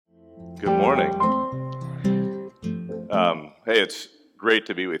Good morning. Hey, it's great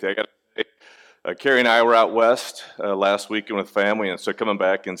to be with you. I got to say, Carrie and I were out west last weekend with family, and so coming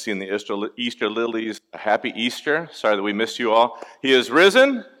back and seeing the Easter lilies. Happy Easter. Sorry that we missed you all. He is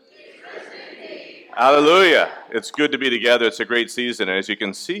risen. Hallelujah. It's good to be together. It's a great season. And as you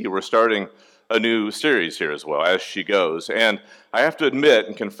can see, we're starting a new series here as well, As She Goes. And I have to admit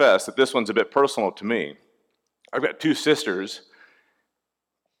and confess that this one's a bit personal to me. I've got two sisters.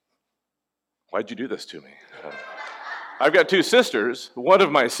 Why'd you do this to me? I've got two sisters. One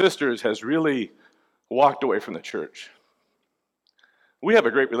of my sisters has really walked away from the church. We have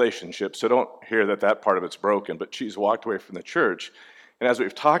a great relationship, so don't hear that part of it's broken, but she's walked away from the church. And as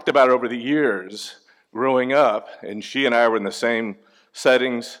we've talked about over the years, growing up, and she and I were in the same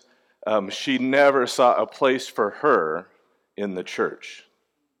settings, she never saw a place for her in the church.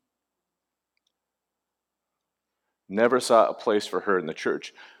 Never saw a place for her in the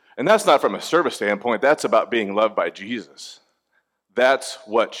church. And that's not from a service standpoint, that's about being loved by Jesus. That's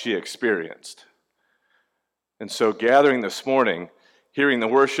what she experienced. And so gathering this morning, hearing the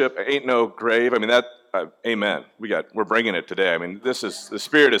worship, ain't no grave, amen. We're bringing it today. The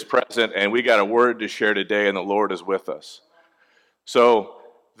Spirit is present, and we got a word to share today, and the Lord is with us. So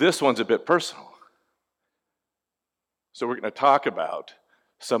this one's a bit personal. So we're going to talk about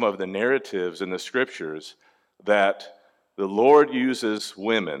some of the narratives in the scriptures that the Lord uses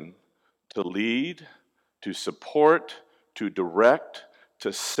women to lead, to support, to direct,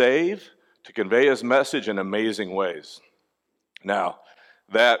 to save, to convey His message in amazing ways. Now,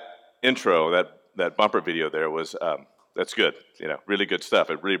 that intro, that bumper video there was, that's good, really good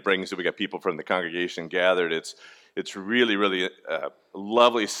stuff. It really brings it. We got people from the congregation gathered. It's really, really a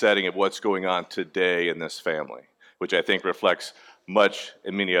lovely setting of what's going on today in this family, which I think reflects much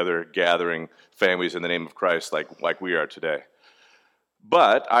in many other gathering families in the name of Christ like we are today.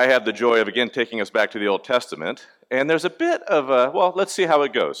 But I have the joy of, again, taking us back to the Old Testament, and there's a bit of let's see how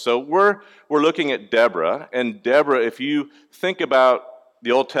it goes. So we're looking at Deborah, and Deborah, if you think about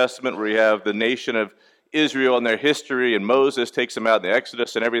the Old Testament where you have the nation of Israel and their history, and Moses takes them out in the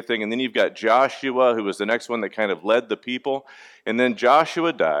Exodus and everything, and then you've got Joshua, who was the next one that kind of led the people, and then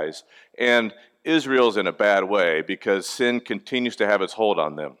Joshua dies, and Israel's in a bad way because sin continues to have its hold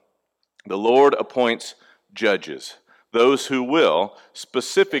on them. The Lord appoints judges, those who will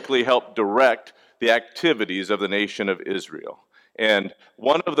specifically help direct the activities of the nation of Israel. And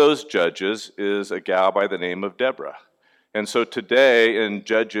one of those judges is a gal by the name of Deborah. And so today in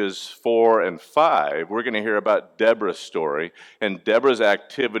Judges 4 and 5, we're going to hear about Deborah's story and Deborah's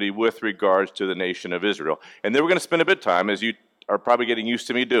activity with regards to the nation of Israel. And then we're going to spend a bit of time, as you are probably getting used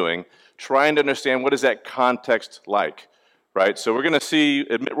to me doing, trying to understand what is that context like, right? So we're going to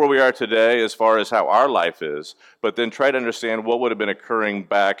admit where we are today as far as how our life is, but then try to understand what would have been occurring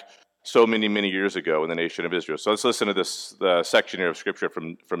back so many, many years ago in the nation of Israel. So let's listen to this section here of Scripture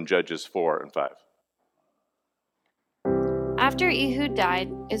from Judges 4 and 5. After Ehud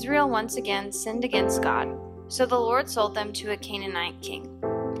died, Israel once again sinned against God, so the Lord sold them to a Canaanite king.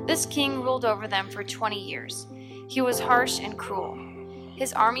 This king ruled over them for 20 years. He was harsh and cruel.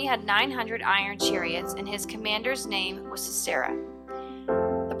 His army had 900 iron chariots, and his commander's name was Sisera.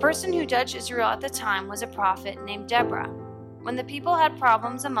 The person who judged Israel at the time was a prophet named Deborah. When the people had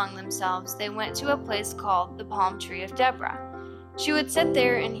problems among themselves, they went to a place called the Palm Tree of Deborah. She would sit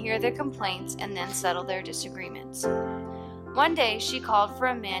there and hear their complaints and then settle their disagreements. One day she called for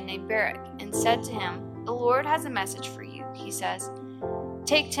a man named Barak and said to him, "The Lord has a message for you," he says.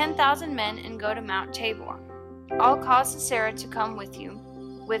 "Take 10,000 men and go to Mount Tabor. I'll cause Sisera to come with you,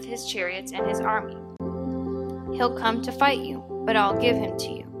 with his chariots and his army. He'll come to fight you, but I'll give him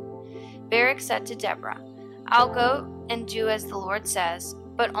to you." Barak said to Deborah, "I'll go and do as the Lord says,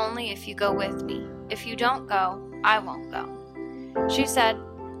 but only if you go with me. If you don't go, I won't go." She said,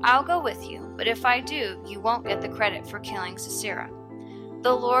 "I'll go with you, but if I do, you won't get the credit for killing Sisera.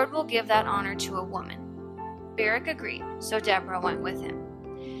 The Lord will give that honor to a woman." Barak agreed, so Deborah went with him.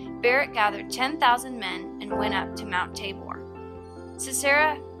 Barak gathered 10,000 men and went up to Mount Tabor.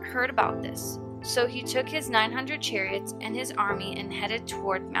 Sisera heard about this, so he took his 900 chariots and his army and headed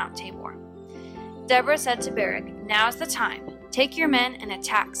toward Mount Tabor. Deborah said to Barak, "Now's the time. Take your men and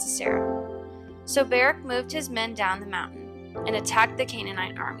attack Sisera." So Barak moved his men down the mountain and attacked the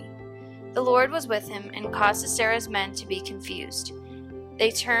Canaanite army. The Lord was with him and caused Sisera's men to be confused. They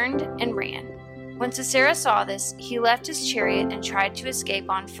turned and ran. When Sisera saw this, he left his chariot and tried to escape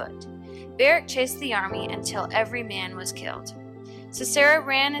on foot. Barak chased the army until every man was killed. Sisera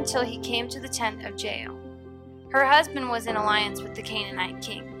ran until he came to the tent of Jael. Her husband was in alliance with the Canaanite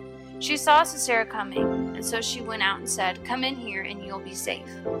king. She saw Sisera coming, and so she went out and said, "Come in here, and you'll be safe."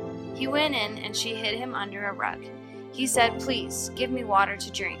 He went in, and she hid him under a rug. He said, "Please, give me water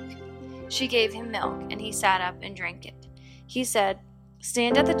to drink." She gave him milk, and he sat up and drank it. He said,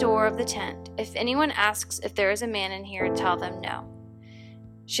 "Stand at the door of the tent. If anyone asks if there is a man in here, tell them no."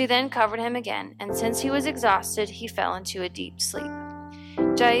 She then covered him again, and since he was exhausted, he fell into a deep sleep.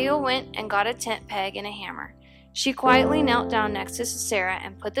 Jael went and got a tent peg and a hammer. She quietly knelt down next to Sisera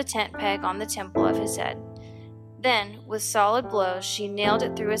and put the tent peg on the temple of his head. Then, with solid blows, she nailed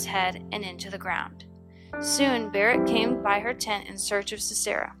it through his head and into the ground. Soon Barak came by her tent in search of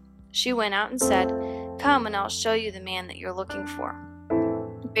Sisera. She went out and said, "Come and I'll show you the man that you're looking for."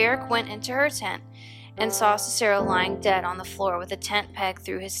 Barak went into her tent and saw Sisera lying dead on the floor with a tent peg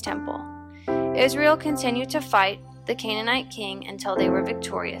through his temple. Israel continued to fight the Canaanite king until they were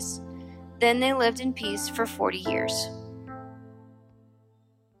victorious. Then they lived in peace for 40 years.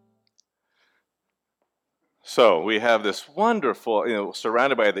 So we have this wonderful,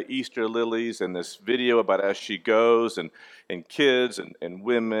 surrounded by the Easter lilies, and this video about as she goes, and kids and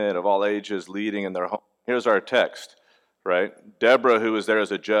women of all ages leading in their home. Here's our text, right? Deborah, who is there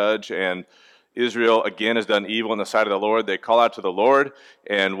as a judge, and Israel again has done evil in the sight of the Lord. They call out to the Lord,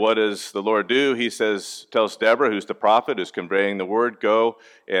 and what does the Lord do? He tells Deborah, who's the prophet, who's conveying the word, go,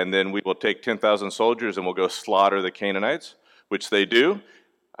 and then we will take 10,000 soldiers and we'll go slaughter the Canaanites, which they do.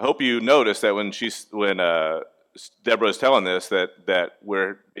 I hope you notice that when Deborah is telling this, that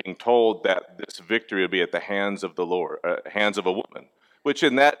we're being told that this victory will be at the hands of the Lord, hands of a woman, which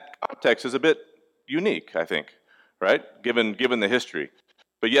in that context is a bit unique, I think, right? Given the history.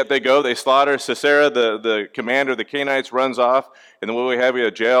 But yet they slaughter Sisera, the commander of the Canaanites, runs off, and then what we have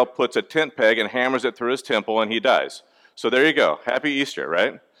here, Jael puts a tent peg and hammers it through his temple, and he dies. So there you go. Happy Easter,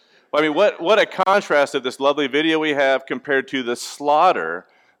 right? Well, I mean, what a contrast of this lovely video we have compared to the slaughter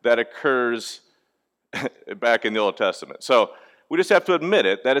that occurs back in the Old Testament. So we just have to admit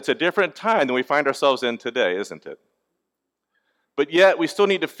it, that it's a different time than we find ourselves in today, isn't it? But yet we still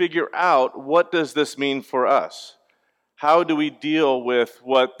need to figure out, what does this mean for us? How do we deal with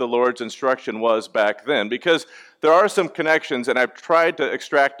what the Lord's instruction was back then? Because there are some connections, and I've tried to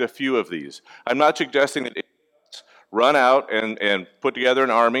extract a few of these. I'm not suggesting that run out and put together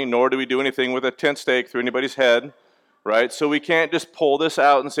an army, nor do we do anything with a tent stake through anybody's head, right? So we can't just pull this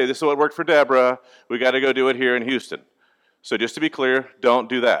out and say, this is what worked for Deborah, we got to go do it here in Houston. So just to be clear, don't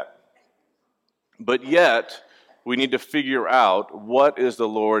do that. But yet, we need to figure out, what is the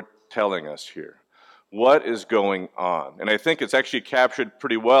Lord telling us here? What is going on? And I think it's actually captured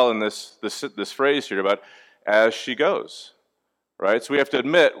pretty well in this phrase here about as she goes, right? So we have to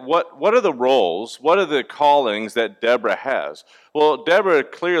admit, what are the roles, what are the callings that Deborah has? Well, Deborah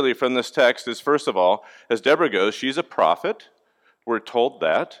clearly from this text is, first of all, as Deborah goes, she's a prophet. We're told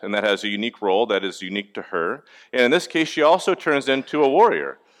that, and that has a unique role that is unique to her. And in this case, she also turns into a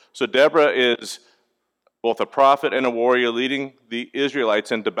warrior. So Deborah is both a prophet and a warrior leading the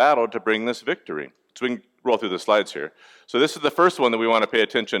Israelites into battle to bring this victory. So we can roll through the slides here. So this is the first one that we want to pay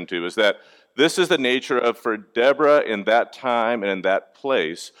attention to, is that this is the nature of, for Deborah in that time and in that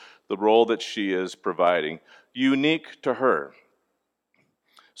place, the role that she is providing, unique to her.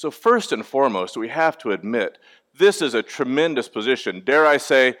 So first and foremost, we have to admit, this is a tremendous position. Dare I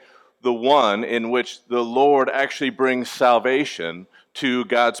say, the one in which the Lord actually brings salvation to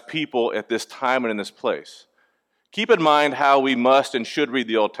God's people at this time and in this place. Keep in mind how we must and should read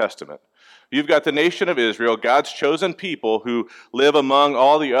the Old Testament. You've got the nation of Israel, God's chosen people who live among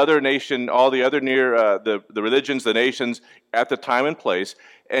all the other the religions, the nations at the time and place,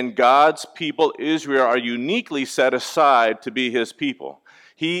 and God's people, Israel, are uniquely set aside to be his people.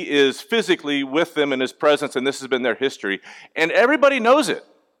 He is physically with them in his presence, and this has been their history, and everybody knows it.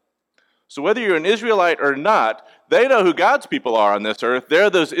 So whether you're an Israelite or not, they know who God's people are on this earth. They're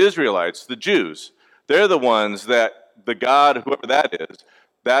those Israelites, the Jews. They're the ones that the God, whoever that is,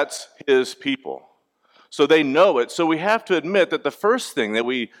 that's his people. So they know it. So we have to admit that the first thing that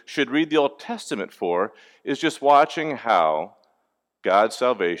we should read the Old Testament for is just watching how God's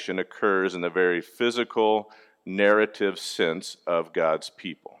salvation occurs in the very physical, narrative sense of God's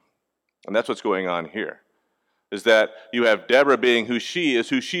people. And that's what's going on here, is that you have Deborah being who she is,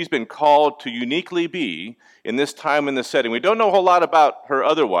 who she's been called to uniquely be in this time and this setting. We don't know a whole lot about her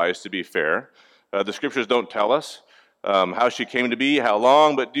otherwise, to be fair. The scriptures don't tell us how she came to be, how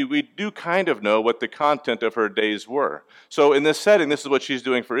long, but we do kind of know what the content of her days were. So in this setting, this is what she's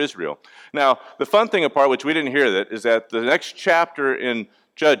doing for Israel. Now, the fun thing apart, which we didn't hear that, is that the next chapter in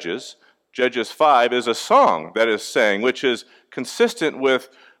Judges 5, is a song that is sang, which is consistent with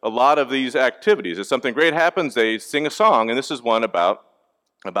a lot of these activities. If something great happens, they sing a song, and this is one about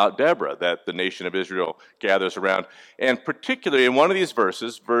about Deborah that the nation of Israel gathers around. And particularly in one of these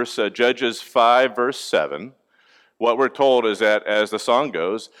verses, Judges 5, verse 7, what we're told is that, as the song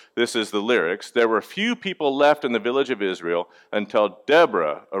goes, this is the lyrics, there were few people left in the village of Israel until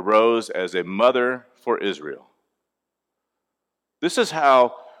Deborah arose as a mother for Israel. This is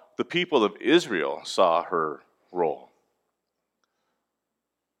how the people of Israel saw her role.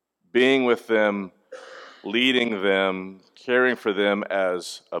 Being with them, leading them, caring for them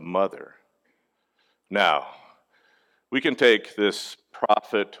as a mother. Now, we can take this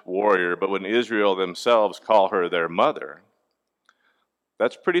prophet warrior, but when Israel themselves call her their mother,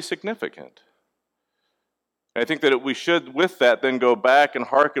 that's pretty significant. And I think that we should, with that, then go back and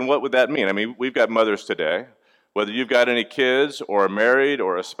hearken, what would that mean? I mean, we've got mothers today. Whether you've got any kids or are married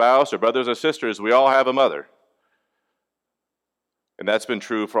or a spouse or brothers or sisters, we all have a mother. And that's been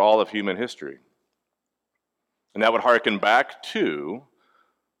true for all of human history. And that would hearken back to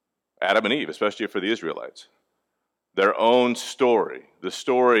Adam and Eve, especially for the Israelites. Their own story, the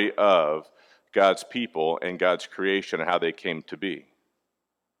story of God's people and God's creation and how they came to be.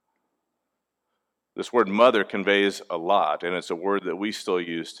 This word mother conveys a lot, and it's a word that we still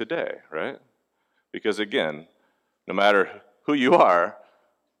use today, right? Because again, no matter who you are,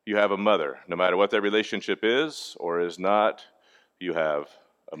 you have a mother. No matter what that relationship is or is not, you have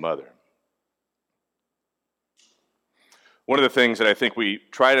a mother. One of the things that I think we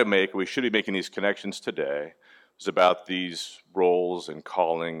try to make, we should be making these connections today, is about these roles and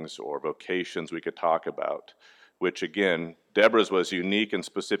callings or vocations we could talk about, which again, Deborah's was unique and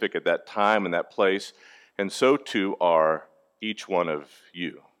specific at that time and that place, and so too are each one of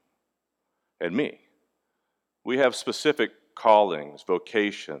you and me. We have specific callings,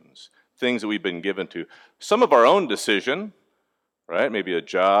 vocations, things that we've been given to. Some of our own decision, right? Maybe a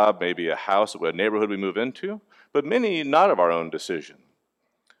job, maybe a house, a neighborhood we move into, but many not of our own decision.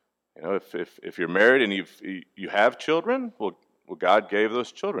 You know, if you're married and you have children, well, God gave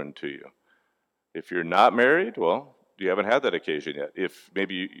those children to you. If you're not married, well, you haven't had that occasion yet. If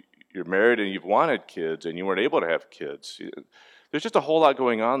maybe you're married and you've wanted kids and you weren't able to have kids, there's just a whole lot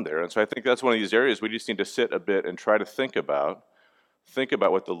going on there. And so I think that's one of these areas we just need to sit a bit and try to think about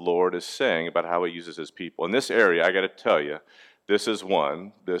what the Lord is saying about how he uses his people. In this area, I got to tell you, this is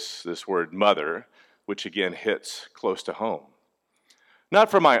one, this word mother, which again hits close to home. Not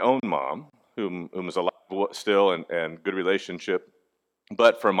for my own mom, whom is alive still and good relationship,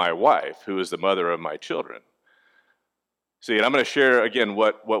 but for my wife, who is the mother of my children. See, and I'm going to share again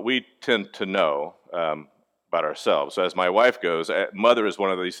what we tend to know about ourselves. So as my wife goes, mother is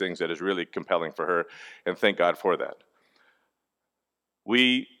one of these things that is really compelling for her, and thank God for that.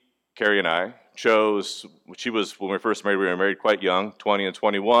 Carrie and I, chose, when we first married, we were married quite young, 20 and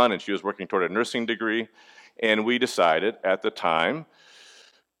 21, and she was working toward a nursing degree, and we decided at the time,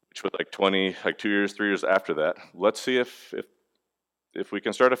 which was like 2 years, 3 years after that, let's see if we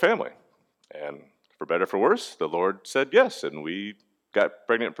can start a family. And for better or for worse, the Lord said yes, and we got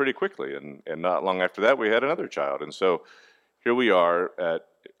pregnant pretty quickly, and not long after that, we had another child. And so here we are at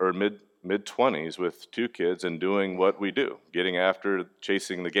our mid-20s with 2 kids and doing what we do, getting after,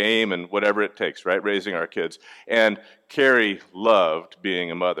 chasing the game, and whatever it takes, right, raising our kids. And Carrie loved being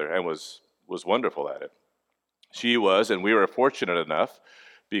a mother and was wonderful at it. She was, and we were fortunate enough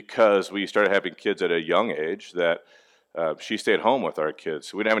because we started having kids at a young age that she stayed home with our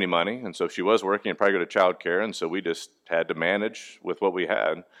kids. We didn't have any money, and so she was working and probably go to child care, and so we just had to manage with what we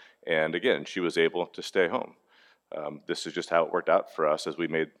had. And again, she was able to stay home. This is just how it worked out for us as we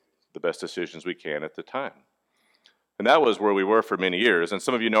made the best decisions we can at the time. And that was where we were for many years. And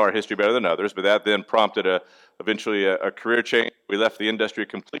some of you know our history better than others, but that then prompted eventually a career change. We left the industry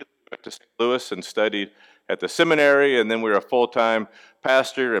completely, went to St. Louis and studied at the seminary, and then we were a full-time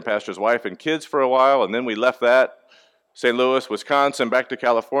pastor and pastor's wife and kids for a while, and then we left that, St. Louis, Wisconsin, back to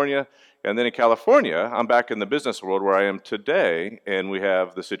California, and then in California, I'm back in the business world where I am today, and we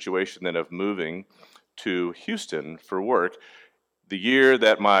have the situation then of moving to Houston for work the year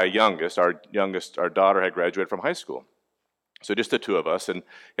that our daughter had graduated from high school. So just the two of us, and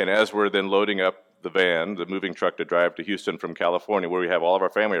as we're then loading up the van, the moving truck to drive to Houston from California, where we have all of our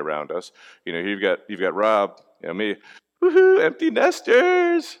family around us, you know, you've got Rob, you know, me, woohoo, empty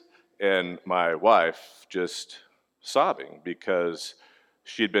nesters, and my wife just sobbing because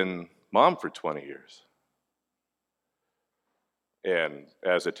she'd been mom for 20 years. And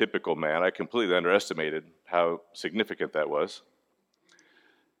as a typical man, I completely underestimated how significant that was.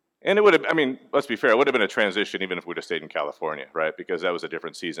 And it would have, I mean, let's be fair, it would have been a transition even if we would have stayed in California, right? Because that was a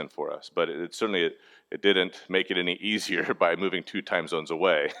different season for us. But it certainly didn't make it any easier by moving 2 time zones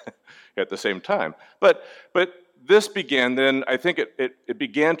away at the same time. But this began then, I think it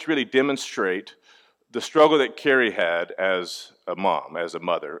began to really demonstrate the struggle that Carrie had as a mom, as a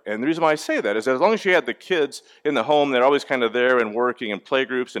mother. And the reason why I say that is that as long as she had the kids in the home, they're always kind of there and working in play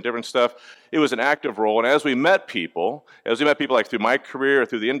groups and different stuff, it was an active role. And as we met people like through my career or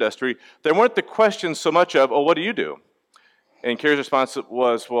through the industry, there weren't the questions so much of, oh, what do you do? And Carrie's response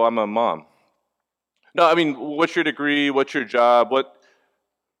was, well, I'm a mom. No, I mean, what's your degree? What's your job?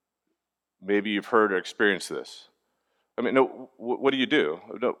 Maybe you've heard or experienced this. I mean, no, what do you do?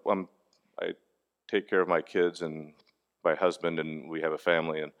 No, I take care of my kids and my husband, and we have a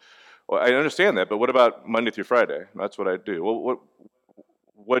family. And well, I understand that, but what about Monday through Friday? That's what I do. Well,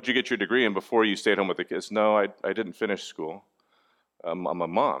 what did you get your degree in before you stayed home with the kids? No, I didn't finish school. I'm a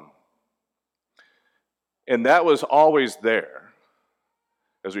mom. And that was always there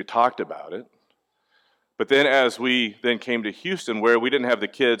as we talked about it. But then as we then came to Houston, where we didn't have the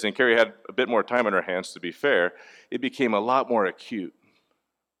kids, and Carrie had a bit more time on her hands, to be fair, it became a lot more acute.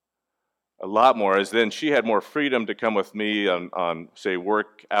 A lot more, as then she had more freedom to come with me on, say,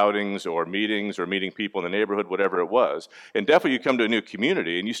 work outings or meetings or meeting people in the neighborhood, whatever it was. And definitely you come to a new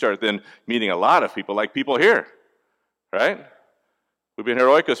community and you start then meeting a lot of people, like people here, right? We've been here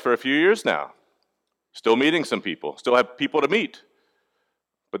at Oikos for a few years now. Still meeting some people, still have people to meet.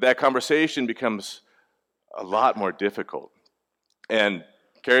 But that conversation becomes a lot more difficult. And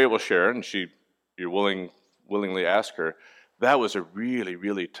Carrie will share, and you willingly ask her, that was a really,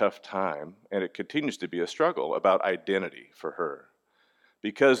 really tough time, and it continues to be a struggle about identity for her.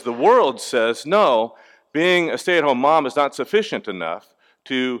 Because the world says, no, being a stay-at-home mom is not sufficient enough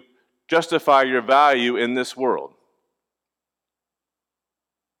to justify your value in this world.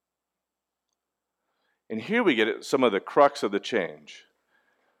 And here we get at some of the crux of the change.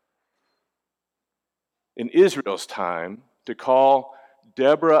 In Israel's time, to call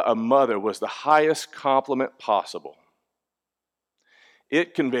Deborah a mother was the highest compliment possible.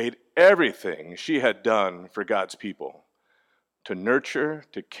 It conveyed everything she had done for God's people, to nurture,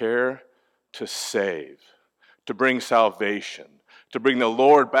 to care, to save, to bring salvation, to bring the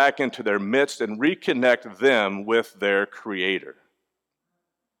Lord back into their midst and reconnect them with their Creator.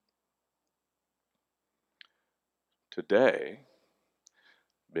 Today,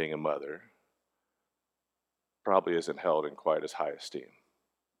 being a mother probably isn't held in quite as high esteem.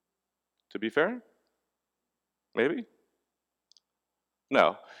 To be fair? Maybe?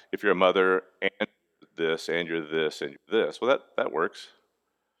 No, if you're a mother and this, and you're this, and you're this, well, that works.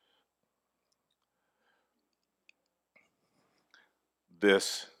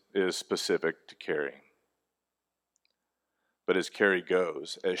 This is specific to Carrie. But as Carrie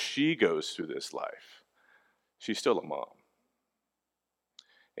goes, as she goes through this life, she's still a mom.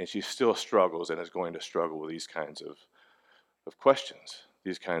 And she still struggles and is going to struggle with these kinds of questions,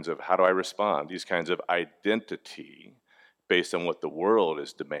 these kinds of how do I respond, these kinds of identity based on what the world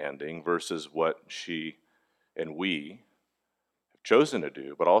is demanding versus what she and we have chosen to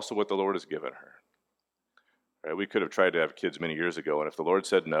do, but also what the Lord has given her. Right? We could have tried to have kids many years ago, and if the Lord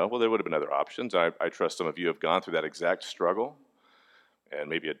said no, well, there would have been other options. I trust some of you have gone through that exact struggle and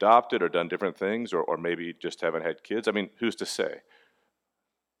maybe adopted or done different things, or maybe just haven't had kids. I mean, who's to say?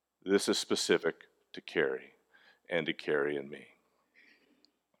 This is specific to Carrie and to Carrie and me.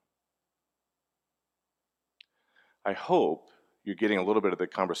 I hope you're getting a little bit of the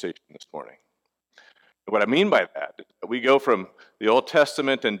conversation this morning. What I mean by that is that we go from the Old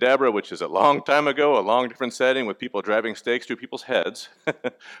Testament and Deborah, which is a long time ago, a long different setting with people driving stakes through people's heads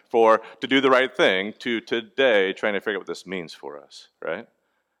to do the right thing, to today trying to figure out what this means for us, right?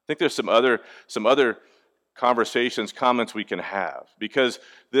 I think there's some other conversations, comments we can have, because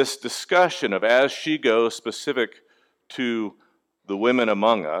this discussion of as she goes specific to the women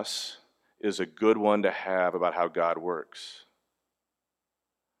among us is a good one to have about how God works.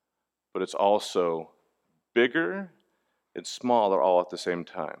 But it's also bigger and smaller all at the same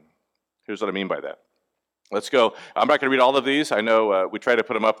time. Here's what I mean by that. Let's go. I'm not going to read all of these. I know we try to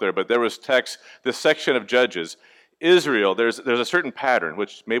put them up there, but there was text, this section of Judges. Israel, there's a certain pattern,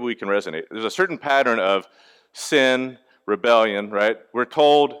 which maybe we can resonate. There's a certain pattern of sin, rebellion, right? We're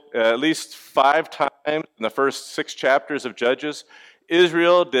told at least 5 times in the first 6 chapters of Judges,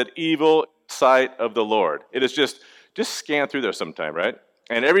 Israel did evil in the sight of the Lord. It is just scan through there sometime, right?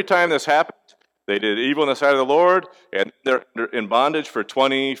 And every time this happens, they did evil in the sight of the Lord, and they're in bondage for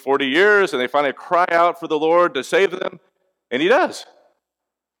 20, 40 years, and they finally cry out for the Lord to save them, and He does.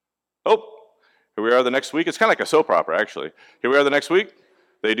 Oh, here we are the next week. It's kind of like a soap opera, actually. Here we are the next week.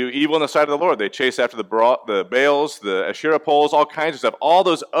 They do evil in the sight of the Lord. They chase after the Baals, the Asherah poles, all kinds of stuff. All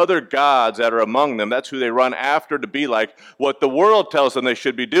those other gods that are among them, that's who they run after to be like what the world tells them they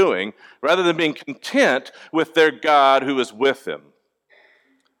should be doing, rather than being content with their God who is with them.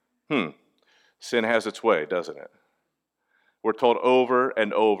 Sin has its way, doesn't it? We're told over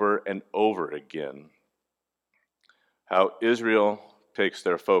and over and over again how Israel takes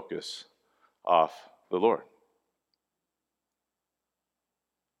their focus off the Lord.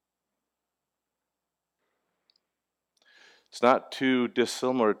 It's not too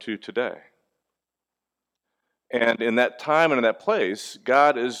dissimilar to today. And in that time and in that place,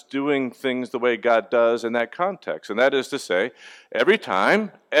 God is doing things the way God does in that context. And that is to say, every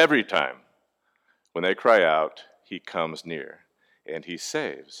time, when they cry out, he comes near and he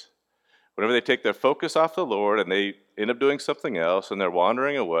saves. Whenever they take their focus off the Lord and they end up doing something else and they're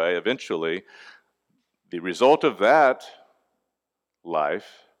wandering away, eventually, the result of that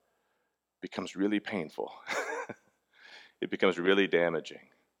life becomes really painful. It becomes really damaging.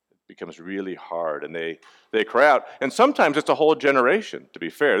 It becomes really hard, and they cry out. And sometimes it's a whole generation, to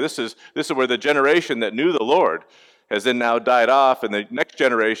be fair. This is where the generation that knew the Lord has then now died off, and the next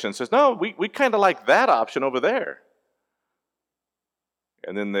generation says, no, we kind of like that option over there.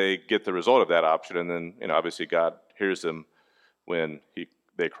 And then they get the result of that option, and then obviously God hears them when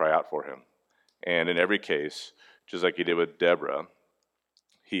they cry out for him. And in every case, just like he did with Deborah,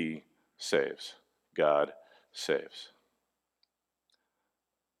 he saves. God saves.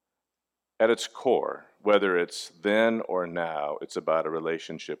 At its core, whether it's then or now, it's about a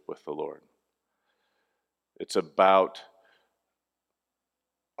relationship with the Lord. It's about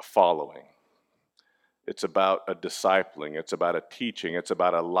a following. It's about a discipling. It's about a teaching. It's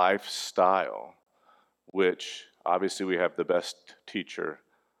about a lifestyle, which obviously we have the best teacher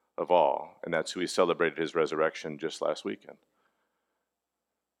of all, and that's who we celebrated his resurrection just last weekend.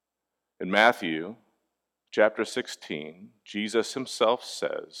 In Matthew chapter 16, Jesus himself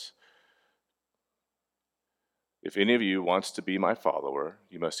says, if any of you wants to be my follower,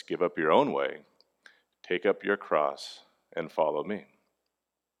 you must give up your own way, take up your cross, and follow me.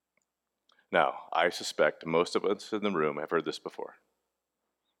 Now, I suspect most of us in the room have heard this before.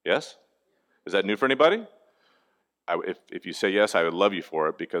 Yes? Is that new for anybody? If you say yes, I would love you for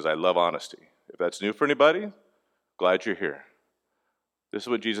it because I love honesty. If that's new for anybody, glad you're here. This is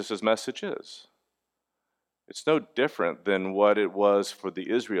what Jesus' message is. It's no different than what it was for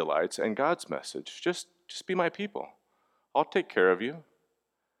the Israelites and God's message. Just be my people. I'll take care of you.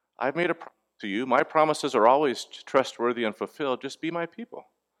 I've made a promise to you. My promises are always trustworthy and fulfilled. Just be my people.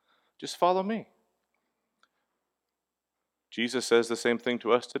 Just follow me. Jesus says the same thing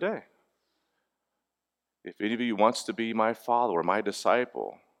to us today. If any of you wants to be my follower, my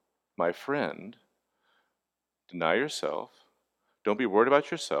disciple, my friend, deny yourself. Don't be worried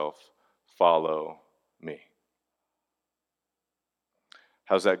about yourself. Follow me.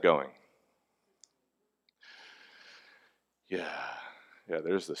 How's that going? Yeah,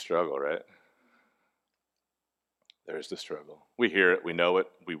 there's the struggle, right? There's the struggle. We hear it, we know it,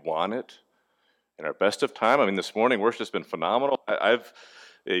 we want it. In our best of time, this morning worship's been phenomenal.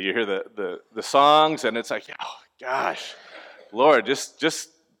 You hear the songs, and it's like, oh gosh, Lord, just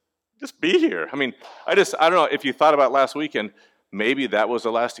be here. I don't know if you thought about last weekend, maybe that was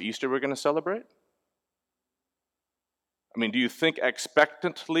the last Easter we're going to celebrate. Do you think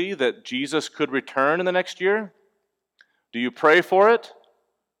expectantly that Jesus could return in the next year? Do you pray for it?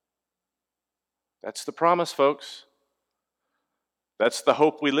 That's the promise, folks. That's the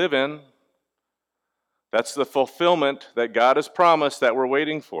hope we live in. That's the fulfillment that God has promised that we're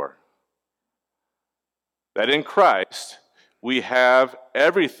waiting for. That in Christ, we have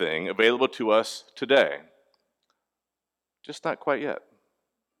everything available to us today. Just not quite yet.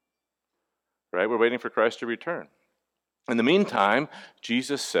 Right? We're waiting for Christ to return. In the meantime,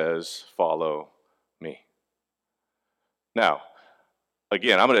 Jesus says, follow me. Now,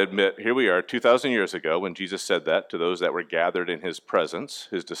 again, I'm going to admit, here we are 2,000 years ago when Jesus said that to those that were gathered in his presence,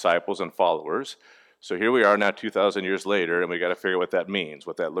 his disciples and followers. So here we are now 2,000 years later, and we got to figure out what that means,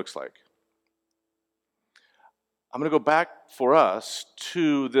 what that looks like. I'm going to go back for us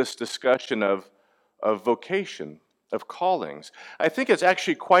to this discussion of vocation, of callings. I think it's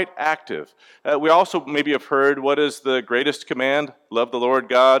actually quite active. We also maybe have heard, what is the greatest command? Love the Lord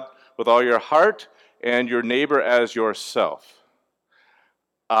God with all your heart and your neighbor as yourself.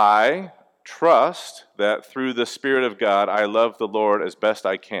 I trust that through the Spirit of God, I love the Lord as best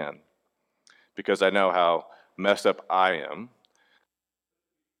I can because I know how messed up I am.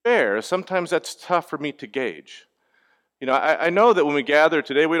 Sometimes that's tough for me to gauge. I know that when we gather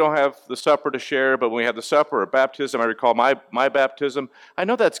today, we don't have the supper to share, but when we have the supper or baptism, I recall my baptism. I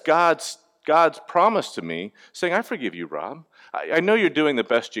know that's God's promise to me, saying, I forgive you, Rob. I know you're doing the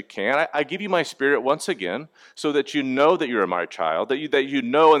best you can. I give you my Spirit once again so that you know that you're my child, that you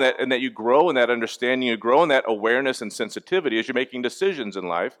know and that you grow in that understanding, you grow in that awareness and sensitivity as you're making decisions in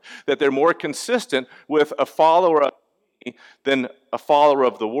life, that they're more consistent with a follower of me than a follower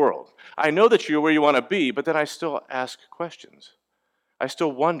of the world. I know that you're where you want to be, but then I still ask questions. I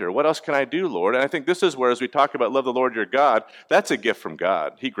still wonder, what else can I do, Lord? And I think this is where, as we talk about love the Lord your God, that's a gift from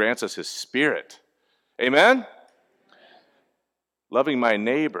God. He grants us his Spirit. Amen? Loving my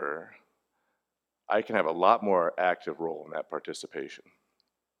neighbor, I can have a lot more active role in that participation.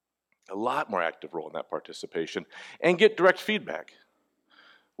 A lot more active role in that participation. And get direct feedback,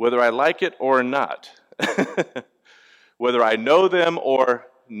 whether I like it or not. Whether I know them or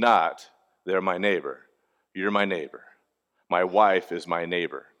not, they're my neighbor. You're my neighbor. My wife is my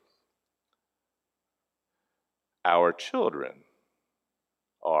neighbor. Our children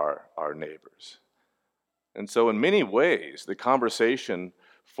are our neighbors. And so in many ways, the conversation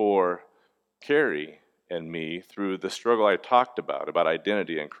for Carrie and me through the struggle I talked about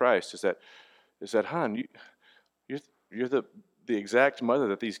identity in Christ, is that hon, you're the exact mother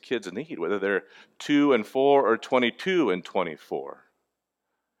that these kids need, whether they're 2 and 4 or 22 and 24.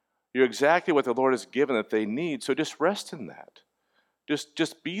 You're exactly what the Lord has given that they need, so just rest in that.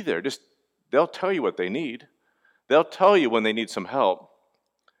 Just be there. They'll tell you what they need. They'll tell you when they need some help,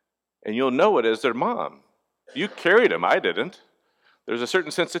 and you'll know it as their mom. You carried them, I didn't. There's a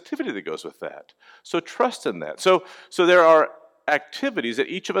certain sensitivity that goes with that. So trust in that. So there are activities that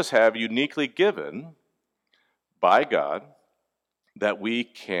each of us have uniquely given by God that we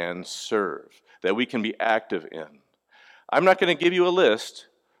can serve, that we can be active in. I'm not going to give you a list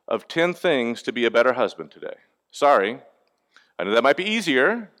of 10 things to be a better husband today. Sorry. I know that might be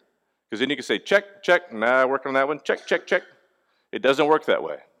easier, because then you can say, check, check, nah, working on that one, check, check, check. It doesn't work that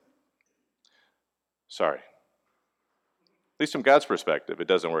way. Sorry. At least from God's perspective, it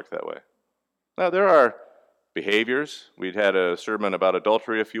doesn't work that way. Now, there are behaviors. We'd had a sermon about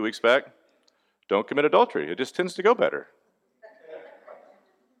adultery a few weeks back. Don't commit adultery. It just tends to go better.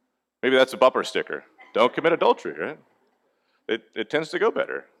 Maybe that's a bumper sticker. Don't commit adultery, right? It tends to go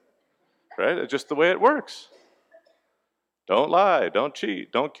better, right? It's just the way it works. Don't lie, don't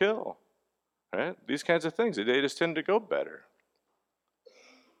cheat, don't kill, right? These kinds of things, they just tend to go better.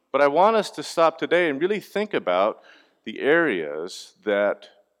 But I want us to stop today and really think about the areas that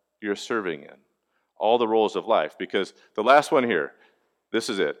you're serving in, all the roles of life, because the last one here, this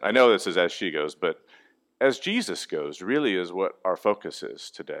is it. I know this is as she goes, but as Jesus goes really is what our focus is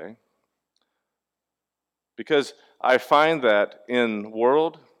today. Because I find that in the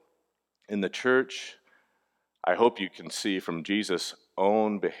world, in the church, I hope you can see from Jesus'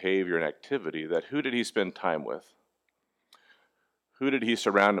 own behavior and activity that who did he spend time with? Who did he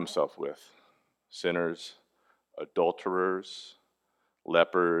surround himself with? Sinners, adulterers,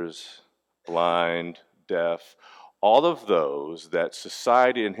 lepers, blind, deaf, all of those that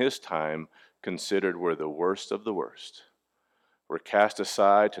society in his time considered were the worst of the worst, were cast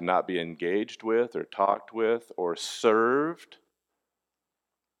aside to not be engaged with or talked with or served.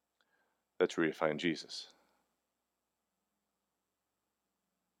 That's where you find Jesus.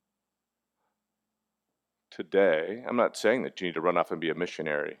 Today, I'm not saying that you need to run off and be a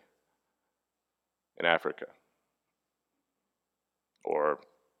missionary in Africa or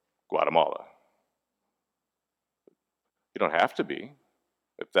Guatemala. You don't have to be.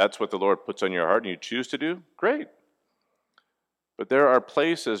 If that's what the Lord puts on your heart and you choose to do, great. But there are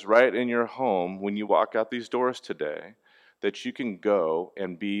places right in your home when you walk out these doors today that you can go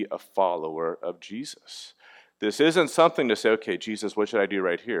and be a follower of Jesus. This isn't something to say, okay, Jesus, what should I do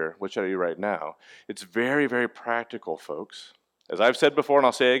right here? What should I do right now? It's very, very practical, folks. As I've said before, and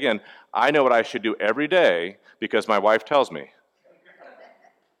I'll say again, I know what I should do every day because my wife tells me.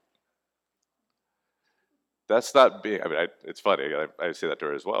 That's not being, it's funny, I say that to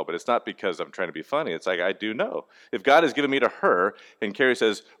her as well, but it's not because I'm trying to be funny. It's like, I do know. If God has given me to her, and Carrie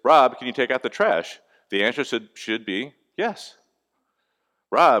says, Rob, can you take out the trash? The answer should be yes.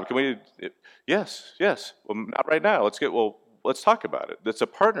 Rob, can we? Yes. Well, not right now. Let's talk about it. It's a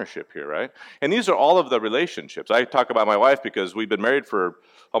partnership here, right? And these are all of the relationships. I talk about my wife because we've been married for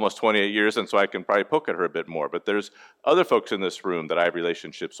almost 28 years, and so I can probably poke at her a bit more. But there's other folks in this room that I have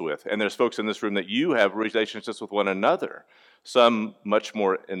relationships with, and there's folks in this room that you have relationships with one another. Some much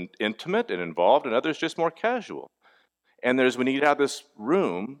more intimate and involved, and others just more casual. And when you get out of this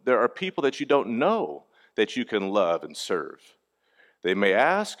room, there are people that you don't know that you can love and serve. They may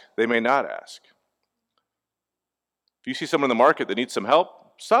ask, they may not ask. If you see someone in the market that needs some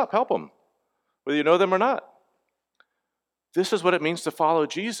help, stop, help them, whether you know them or not. This is what it means to follow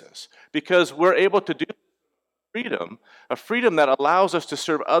Jesus, because we're able to do freedom, a freedom that allows us to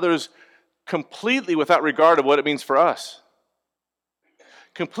serve others completely without regard of what it means for us.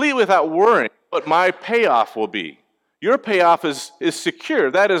 Completely without worrying what my payoff will be. Your payoff is secure.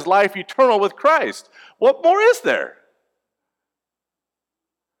 That is life eternal with Christ. What more is there?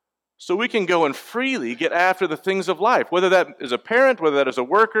 So we can go and freely get after the things of life, whether that is a parent, whether that is a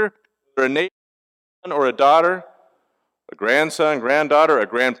worker, or a neighbor, or a daughter, a grandson, granddaughter, a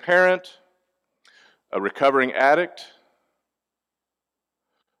grandparent, a recovering addict,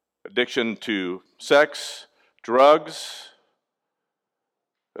 addiction to sex, drugs,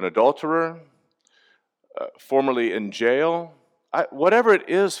 an adulterer, formerly in jail. Whatever it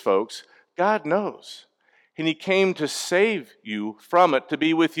is, folks, God knows. And He came to save you from it, to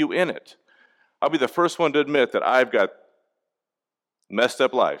be with you in it. I'll be the first one to admit that I've got messed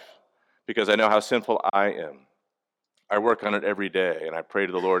up life because I know how sinful I am. I work on it every day, and I pray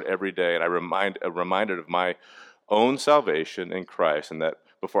to the Lord every day, and I'm reminded of my own salvation in Christ, and that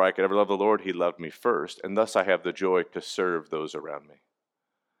before I could ever love the Lord, He loved me first, and thus I have the joy to serve those around me.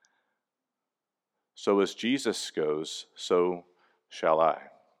 So as Jesus goes, so shall I.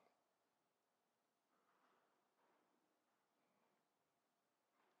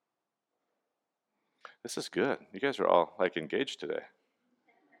 This is good. You guys are all engaged today.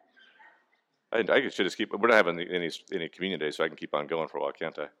 I should just keep. We're not having any communion days, so I can keep on going for a while,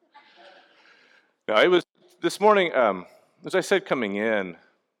 can't I? Now, it was this morning. As I said coming in,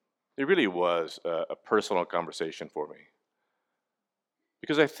 it really was a personal conversation for me,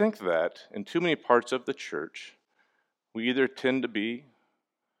 because I think that in too many parts of the church, we either tend to be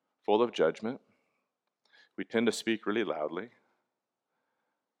full of judgment, we tend to speak really loudly,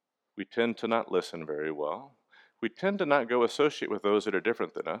 we tend to not listen very well, we tend to not go associate with those that are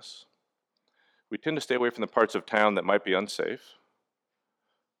different than us. We tend to stay away from the parts of town that might be unsafe.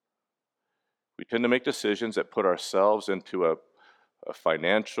 We tend to make decisions that put ourselves into a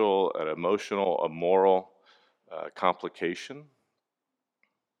financial, an emotional, a moral complication.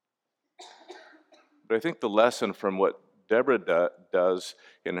 But I think the lesson from what Deborah does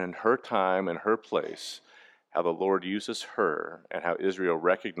in her time and her place, how the Lord uses her, and how Israel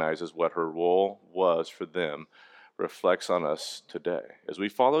recognizes what her role was for them, reflects on us today. As we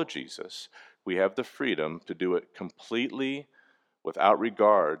follow Jesus, we have the freedom to do it completely without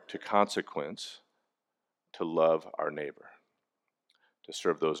regard to consequence, to love our neighbor, to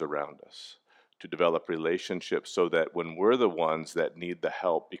serve those around us, to develop relationships so that when we're the ones that need the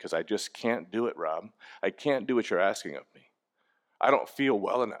help, because I just can't do it, Rob. I can't do what you're asking of me. I don't feel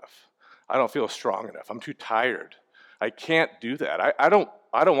well enough. I don't feel strong enough. I'm too tired. I can't do that. I don't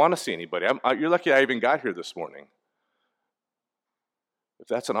want to see anybody. You're lucky I even got here this morning. If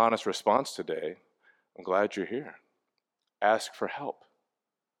that's an honest response today, I'm glad you're here. Ask for help.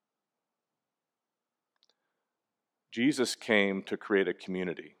 Jesus came to create a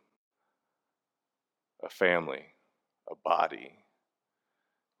community, a family, a body,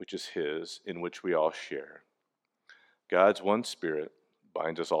 which is His, in which we all share. God's one Spirit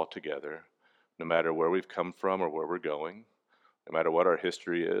binds us all together, no matter where we've come from or where we're going, no matter what our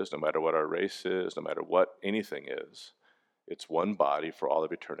history is, no matter what our race is, no matter what anything is. It's one body for all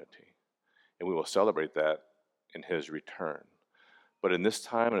of eternity. And we will celebrate that in His return. But in this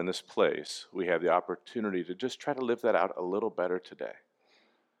time and in this place, we have the opportunity to just try to live that out a little better today.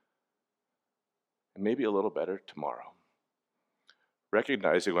 And maybe a little better tomorrow.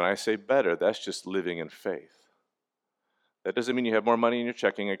 Recognizing when I say better, that's just living in faith. That doesn't mean you have more money in your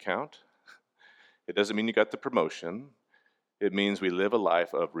checking account. It doesn't mean you got the promotion. It means we live a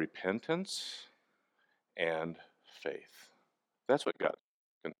life of repentance and faith. That's what God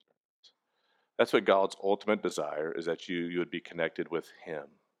concerns. That's what God's ultimate desire is, that you would be connected with Him.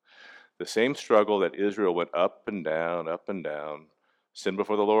 The same struggle that Israel went up and down, sin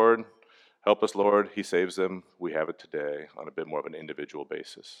before the Lord, help us, Lord, He saves them. We have it today on a bit more of an individual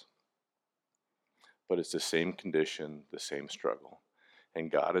basis. But it's the same condition, the same struggle.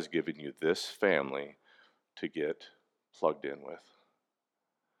 And God has given you this family to get plugged in with.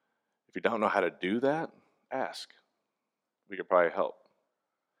 If you don't know how to do that, ask. We could probably help.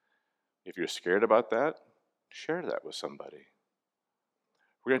 If you're scared about that, share that with somebody.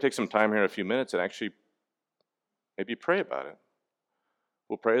 We're going to take some time here in a few minutes and actually maybe pray about it.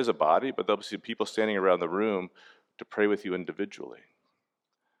 We'll pray as a body, but there'll be people standing around the room to pray with you individually.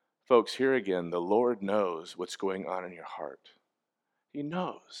 Folks, here again, the Lord knows what's going on in your heart. He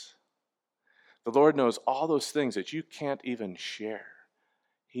knows. The Lord knows all those things that you can't even share.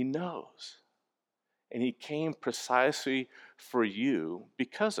 He knows. And he came precisely for you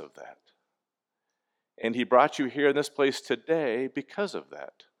because of that. And he brought you here in this place today because of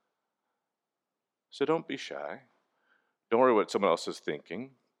that. So don't be shy. Don't worry what someone else is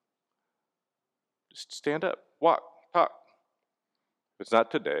thinking. Just stand up, walk, talk. If it's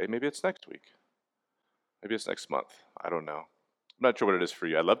not today, maybe it's next week. Maybe it's next month. I don't know. I'm not sure what it is for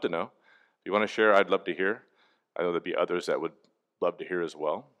you. I'd love to know. If you want to share, I'd love to hear. I know there'd be others that would love to hear as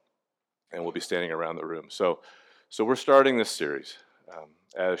well. And we'll be standing around the room. So we're starting this series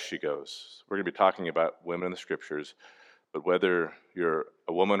as she goes. We're going to be talking about women in the scriptures, but whether you're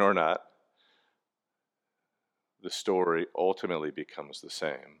a woman or not, the story ultimately becomes the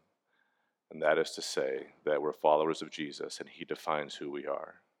same. And that is to say that we're followers of Jesus and he defines who we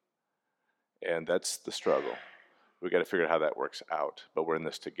are. And that's the struggle. We've got to figure out how that works out, but we're in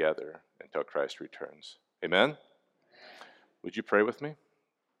this together until Christ returns. Amen? Would you pray with me?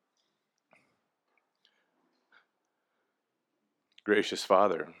 Gracious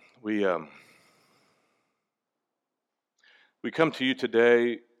Father, we come to you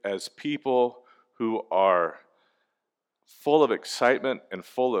today as people who are full of excitement and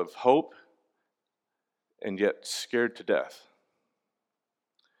full of hope and yet scared to death.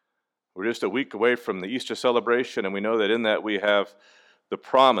 We're just a week away from the Easter celebration, and we know that in that we have the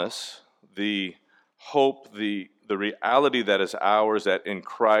promise, the hope, the reality that is ours, that in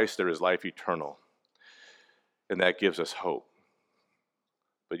Christ there is life eternal. And that gives us hope.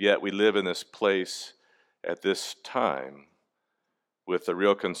 But yet we live in this place at this time with the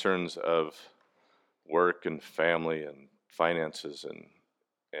real concerns of work and family and finances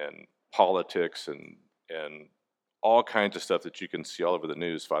and politics and all kinds of stuff that you can see all over the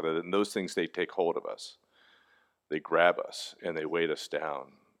news, Father. And those things, they take hold of us. They grab us and they weight us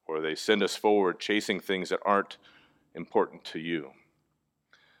down, or they send us forward chasing things that aren't important to you.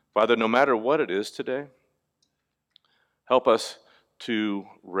 Father, no matter what it is today, help us to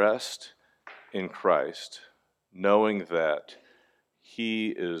rest in Christ, knowing that he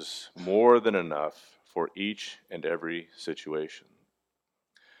is more than enough for each and every situation.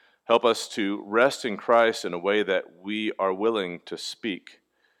 Help us to rest in Christ in a way that we are willing to speak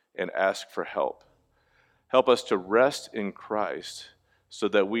and ask for help. Help us to rest in Christ so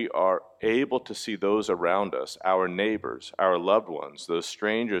that we are able to see those around us, our neighbors, our loved ones, those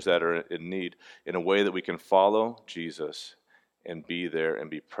strangers that are in need, in a way that we can follow Jesus and be there and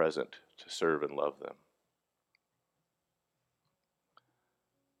be present to serve and love them.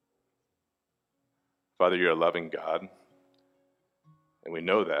 Father, you're a loving God, and we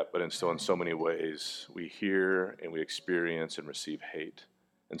know that, but still in so many ways we hear and we experience and receive hate,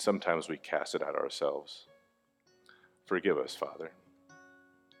 and sometimes we cast it out ourselves. Forgive us, Father.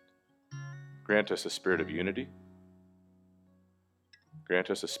 Grant us a spirit of unity.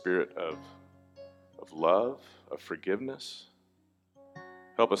 Grant us a spirit of love, of forgiveness.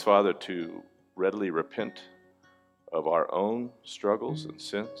 Help us, Father, to readily repent of our own struggles and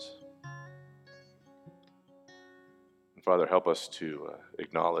sins. And Father, help us to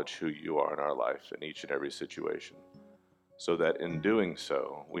acknowledge who you are in our life in each and every situation, so that in doing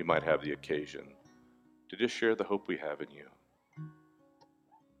so, we might have the occasion to just share the hope we have in you.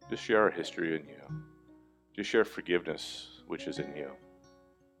 Just share our history in you. Just share forgiveness, which is in you.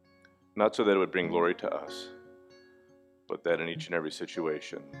 Not so that it would bring glory to us, but that in each and every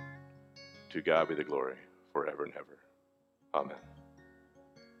situation, to God be the glory forever and ever. Amen.